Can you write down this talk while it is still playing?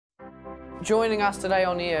Joining us today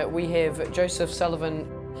on air, we have Joseph Sullivan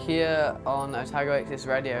here on Otago Access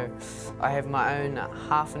Radio. I have my own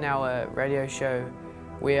half-an-hour radio show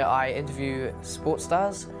where I interview sports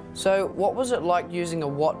stars. So what was it like using a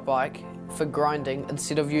watt bike for grinding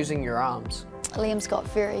instead of using your arms? Liam's got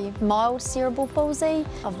very mild cerebral palsy.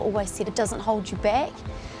 I've always said it doesn't hold you back.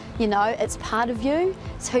 You know, it's part of you,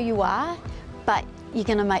 it's who you are, but you're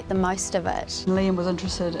going to make the most of it. Liam was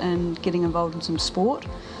interested in getting involved in some sport,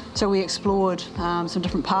 so we explored some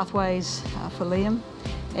different pathways for Liam,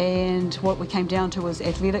 and what we came down to was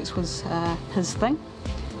athletics was his thing.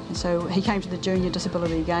 And so he came to the Junior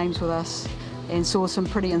Disability Games with us and saw some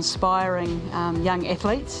pretty inspiring young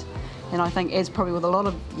athletes, and I think, as probably with a lot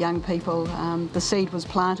of young people, the seed was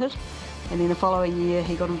planted, and then the following year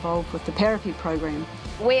he got involved with the Parafed program.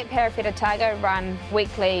 We at Parafed Otago run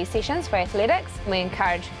weekly sessions for athletics. We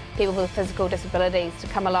encourage people with physical disabilities to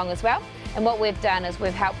come along as well. And what we've done is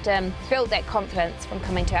we've helped him build that confidence from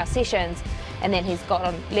coming to our sessions, and then he's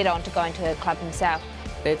led on to going to a club himself.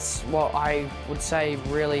 That's what I would say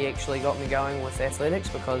really actually got me going with athletics,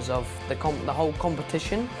 because of the whole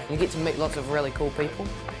competition. You get to meet lots of really cool people,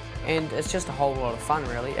 and it's just a whole lot of fun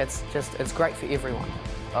really. It's great for everyone.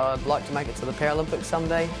 I'd like to make it to the Paralympics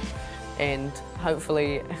someday and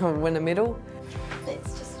hopefully win a medal.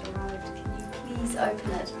 That's just arrived. Can you please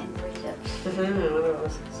open it and read it?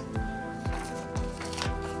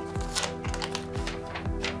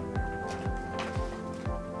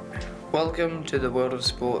 Welcome to the world of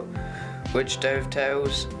sport, which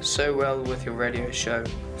dovetails so well with your radio show.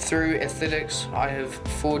 Through athletics, I have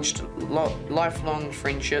forged lifelong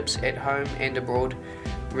friendships at home and abroad.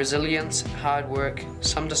 Resilience, hard work,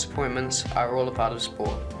 some disappointments are all a part of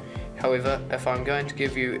sport. However, if I'm going to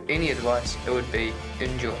give you any advice, it would be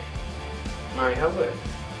enjoy. Murray Halberg.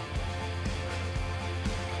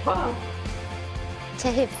 Wow.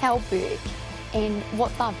 To have Halberg and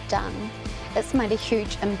what they've done, it's made a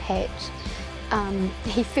huge impact.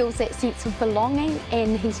 He feels that sense of belonging,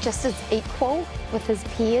 and he's just as equal with his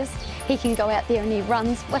peers. He can go out there and he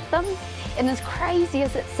runs with them. And as crazy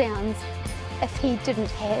as it sounds, if he didn't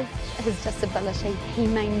have his disability, he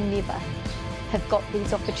may never have got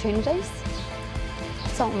these opportunities.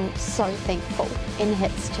 So I'm so thankful, and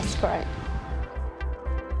it's just great.